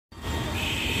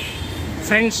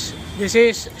Friends, this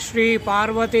is Sri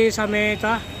Parvathi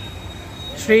Sametha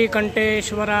Sri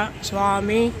Kanteshwara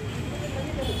Swami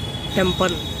Temple,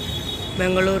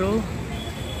 Bengaluru,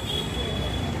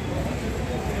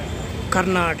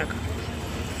 Karnataka.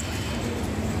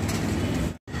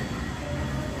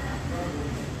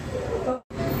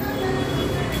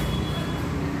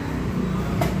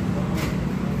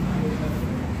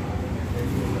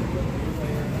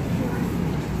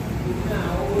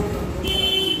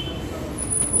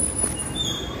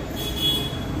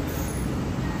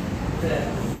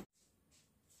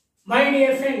 My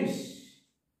dear friends,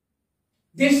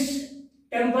 this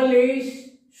temple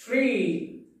is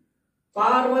Sri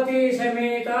Parvathi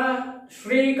Sametha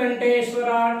Sri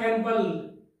Kanteshwara Temple,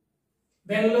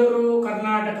 Bengaluru,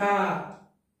 Karnataka.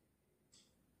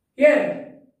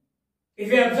 Here,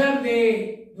 if you observe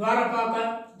the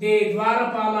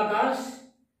Dwarapalakas,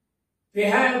 we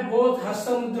have both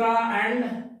Hastamudra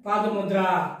and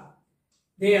Padamudra.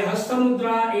 The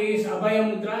Hastamudra is Abhaya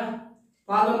Mudra.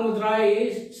 Padamudra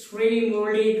is Sri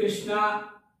Murali Krishna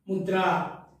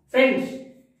Mudra. Friends,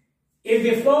 if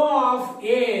the flow of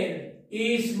air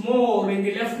is more in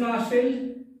the left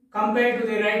nostril compared to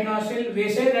the right nostril, we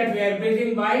say that we are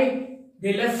breathing by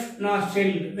the left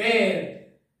nostril, where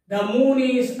the moon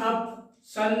is up,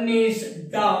 sun is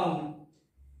down.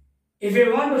 If we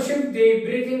want to shift the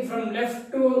breathing from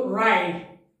left to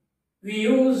right, we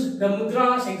use the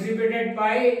mudras exhibited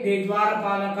by the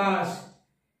Dwarapalakas.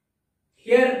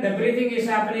 Here the breathing is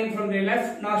happening from the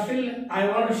left nostril. I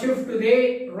want to shift to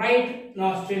the right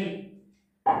nostril.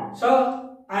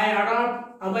 So I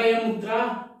adopt Abhaya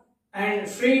Mudra and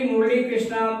Sri Murali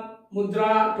Krishna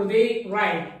Mudra to the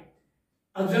right.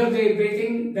 Observe the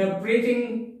breathing. The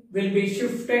breathing will be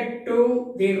shifted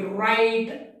to the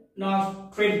right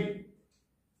nostril.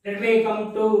 Let me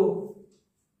come to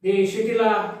the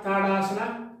Shitila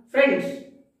Tadasana. Friends,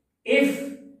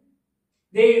 if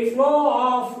the flow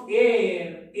of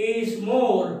air is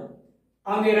more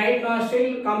on the right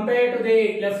nostril compared to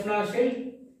the left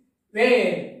nostril,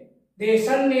 where the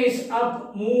sun is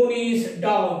up, moon is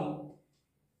down.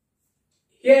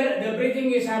 Here the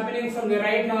breathing is happening from the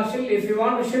right nostril. If you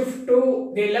want to shift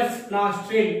to the left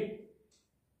nostril,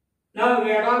 now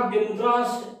we adopt the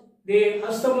mudras, the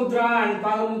Hastamudra and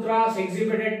Padamudras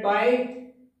exhibited by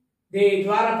the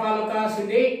Dwarapalakas in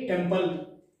the temple.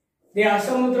 The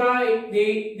Hastamudra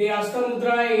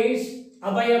is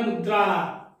Abhaya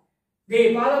Mudra.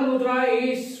 The Padamudra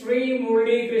is Sri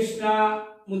Murali Krishna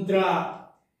Mudra.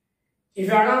 If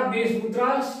you adopt these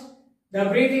mudras, the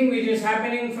breathing which is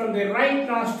happening from the right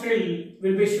nostril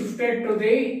will be shifted to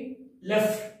the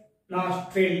left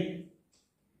nostril.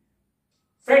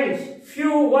 Friends,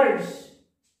 few words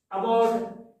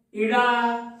about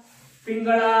Ida,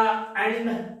 Pingala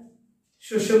and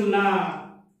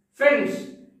Sushumna. Friends,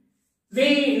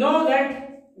 we know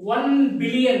that 1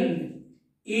 billion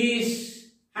is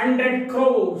 100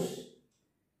 crores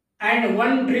and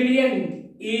 1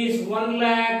 trillion is 1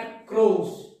 lakh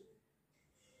crores.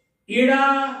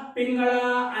 Ida,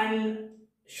 Pingala and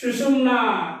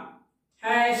Sushumna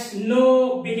has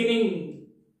no beginning,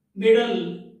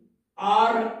 middle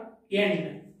or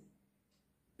end.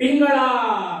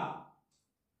 Pingala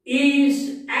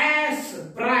is as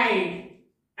bright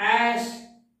as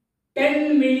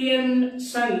 10 million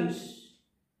suns,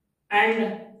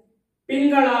 and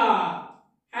Pingala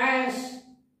has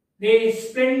the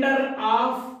splendor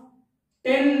of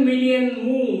 10 million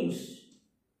moons,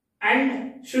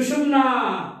 and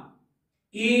Sushumna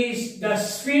is the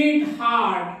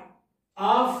sweetheart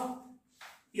of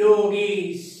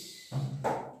yogis.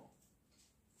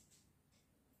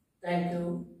 Thank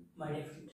you, my dear friends.